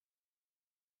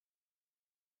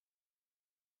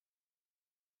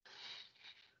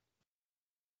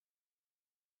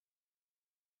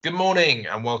Good morning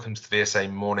and welcome to the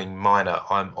VSA Morning Miner.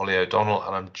 I'm Ollie O'Donnell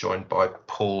and I'm joined by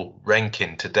Paul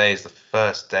Rankin. Today is the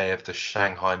first day of the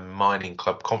Shanghai Mining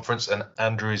Club conference and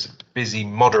Andrew's busy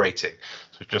moderating.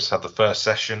 So we've just had the first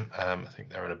session. I think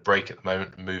they're in a break at the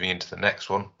moment, moving into the next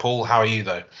one. Paul, how are you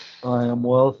though? I am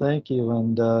well, thank you.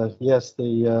 And yes,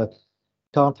 the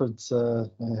conference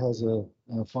has a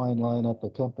fine lineup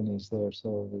of companies there,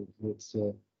 so it's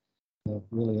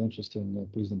really interesting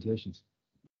presentations.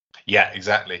 Yeah,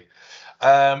 exactly.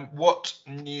 What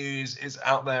news is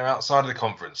out there outside of the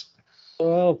conference?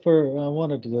 Well, I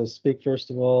wanted to speak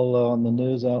first of all on the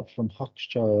news out from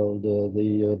Hochschild,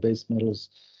 the base metals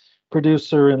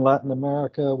producer in Latin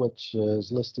America, which is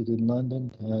listed in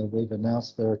London. They've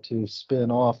announced they're to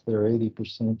spin off their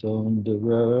 80% owned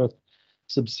rare earth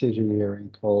subsidiary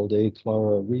called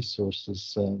Aclara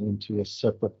Resources into a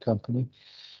separate company,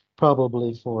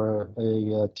 probably for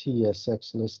a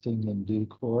TSX listing in due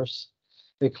course.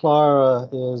 Aclara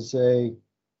is a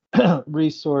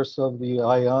resource of the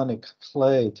ionic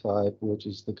clay type, which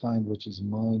is the kind which is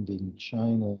mined in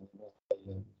China,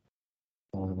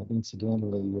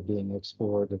 incidentally being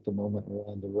explored at the moment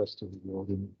around the rest of the world,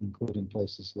 including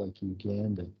places like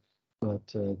Uganda. But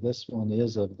this one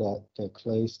is of that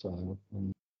clay style,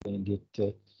 and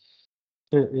it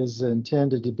is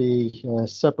intended to be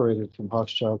separated from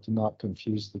Hochschild to not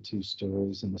confuse the two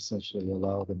stories and essentially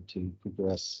allow them to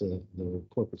progress their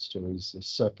corporate stories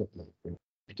separately.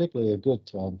 Particularly a good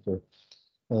time for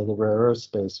the rare earth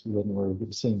space when we're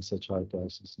seeing such high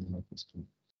prices now at this point.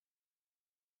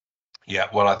 Yeah,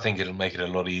 well, I think it'll make it a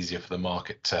lot easier for the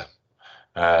market to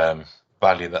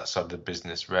value that side of the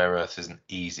business. Rare earth isn't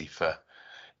easy for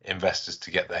investors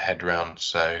to get their head around,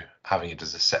 so having it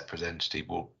as a separate entity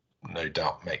will no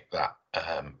doubt make that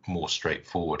more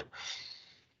straightforward.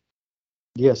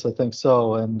 Yes, I think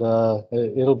so, and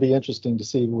it'll be interesting to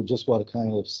see just what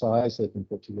kind of size they can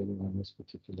put together on this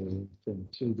particular thing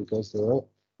too, because there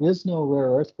is no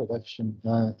rare earth production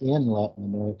in Latin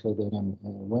America that I'm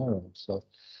aware of. So,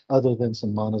 other than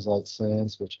some monazite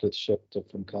sands, which get shipped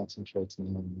from concentrates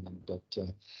now and then,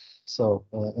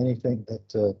 but anything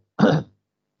that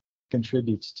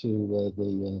contributes to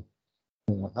the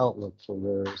outlook for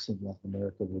rare earths in Latin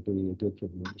America will be good for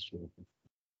the industry.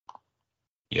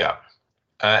 Yeah.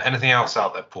 Anything else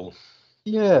out there, Paul?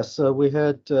 Yes, we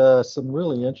had some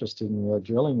really interesting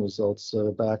drilling results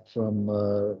back from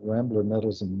Rambler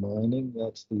Metals and Mining.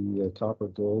 That's the copper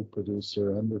gold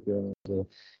producer underground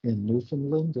in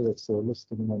Newfoundland. It's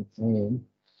listed on AIM.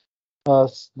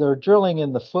 Their drilling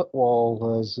in the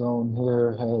footwall zone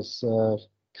here has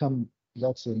come,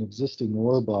 that's an existing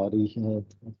ore body in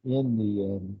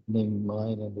the Ning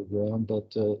mine underground,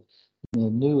 but the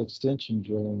new extension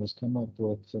drilling has come up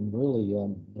with some really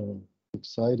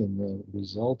exciting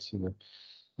results here.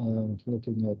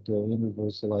 Looking at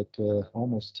intervals like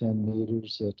almost 10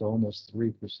 meters at almost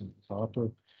 3% copper,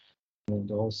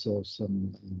 and also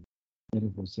some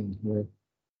intervals in here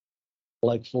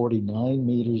like 49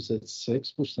 meters at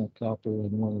 6% copper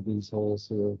in one of these holes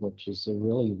here, which is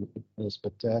really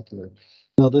spectacular.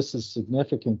 Now, this is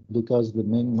significant because the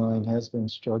Ming mine has been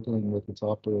struggling with its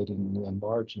operating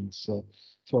margins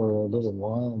for a little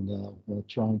while now,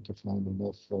 trying to find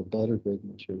enough better grade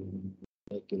material and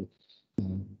make it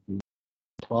be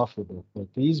profitable.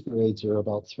 But these grades are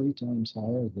about 3 times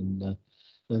higher than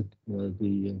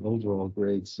the overall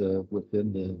grades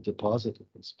within the deposit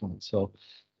at this point. So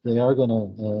they are going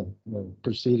to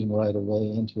proceeding right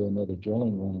away into another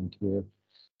drilling round here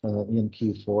in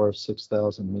Q4 of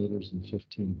 6,000 meters and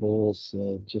 15 holes,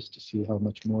 just to see how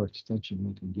much more extension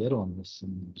we can get on this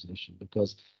position.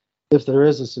 Because if there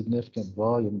is a significant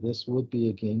volume, this would be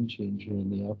a game changer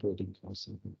in the operating costs.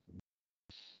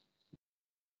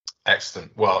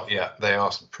 Excellent. Well, yeah, they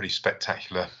are some pretty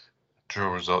spectacular drill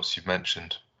results you've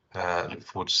mentioned. Look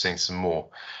forward to seeing some more.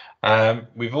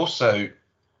 We've also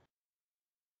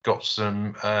got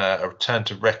some a return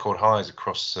to record highs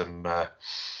across some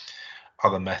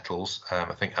other metals.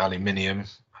 I think aluminium,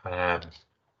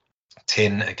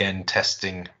 tin again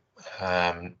testing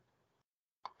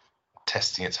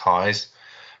its highs.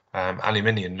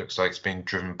 Aluminium looks like it's being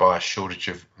driven by a shortage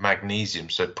of magnesium.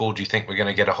 So, Paul, do you think we're going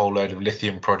to get a whole load of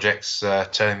lithium projects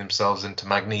turning themselves into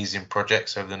magnesium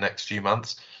projects over the next few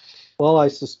months? Well, I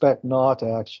suspect not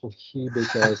actually,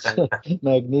 because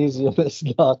magnesium is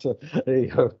not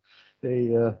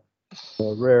a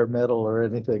rare metal or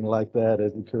anything like that.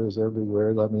 It occurs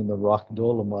everywhere. I mean, the rock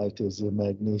dolomite is a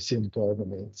magnesium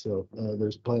carbonate, so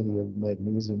there's plenty of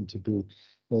magnesium to be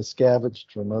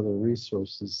scavenged from other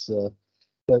resources.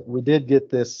 But we did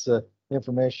get this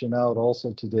information out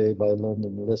also today by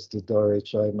London-listed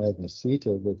RHI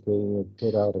Magnesita that they had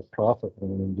put out a profit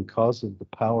warning because of the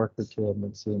power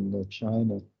curtailments in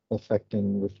China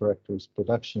affecting refractories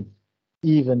production,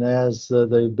 even as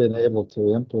they've been able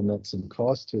to implement some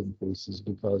cost increases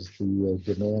because the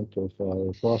demand profile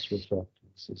across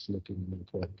refractories is looking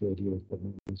quite good here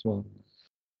as well.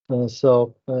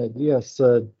 Yes,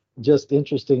 just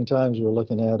interesting times we're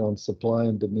looking at on supply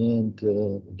and demand,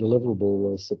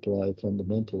 deliverable supply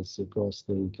fundamentals across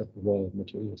the raw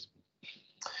materials.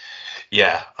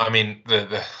 Yeah, I mean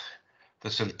the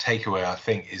sort of takeaway I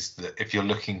think is that if you're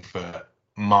looking for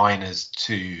miners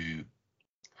to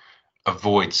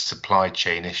avoid supply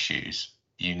chain issues,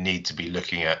 you need to be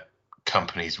looking at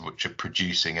companies which are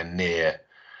producing a near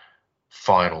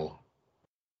final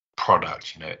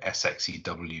product. You know,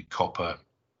 SXEW copper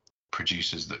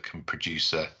producers that can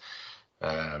produce a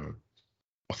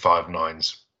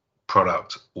 5/9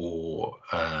 product, or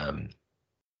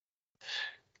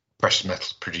precious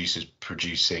metals producers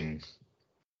producing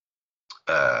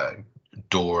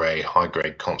doré high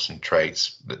grade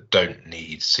concentrates that don't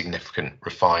need significant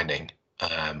refining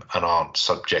and aren't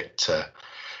subject to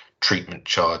treatment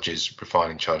charges,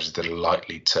 refining charges that are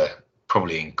likely to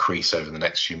probably increase over the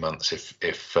next few months if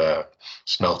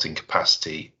smelting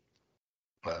capacity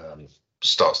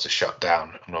starts to shut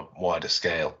down on a wider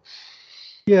scale.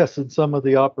 Yes, and some of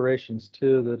the operations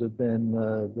too that have been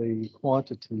the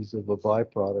quantities of a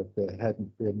byproduct that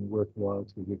hadn't been worthwhile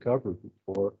to recover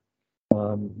before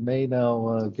may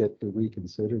now get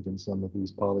reconsidered in some of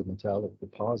these polymetallic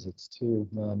deposits too,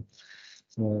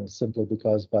 simply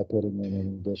because by putting in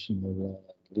an additional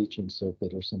leaching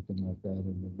circuit or something like that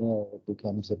in the mill, it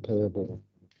becomes a payable.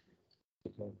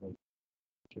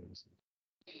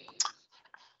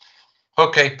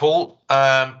 Okay, Paul,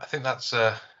 I think that's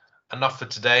enough for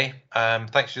today.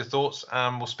 Thanks for your thoughts.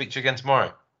 We'll speak to you again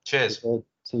tomorrow. Cheers.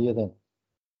 See you then.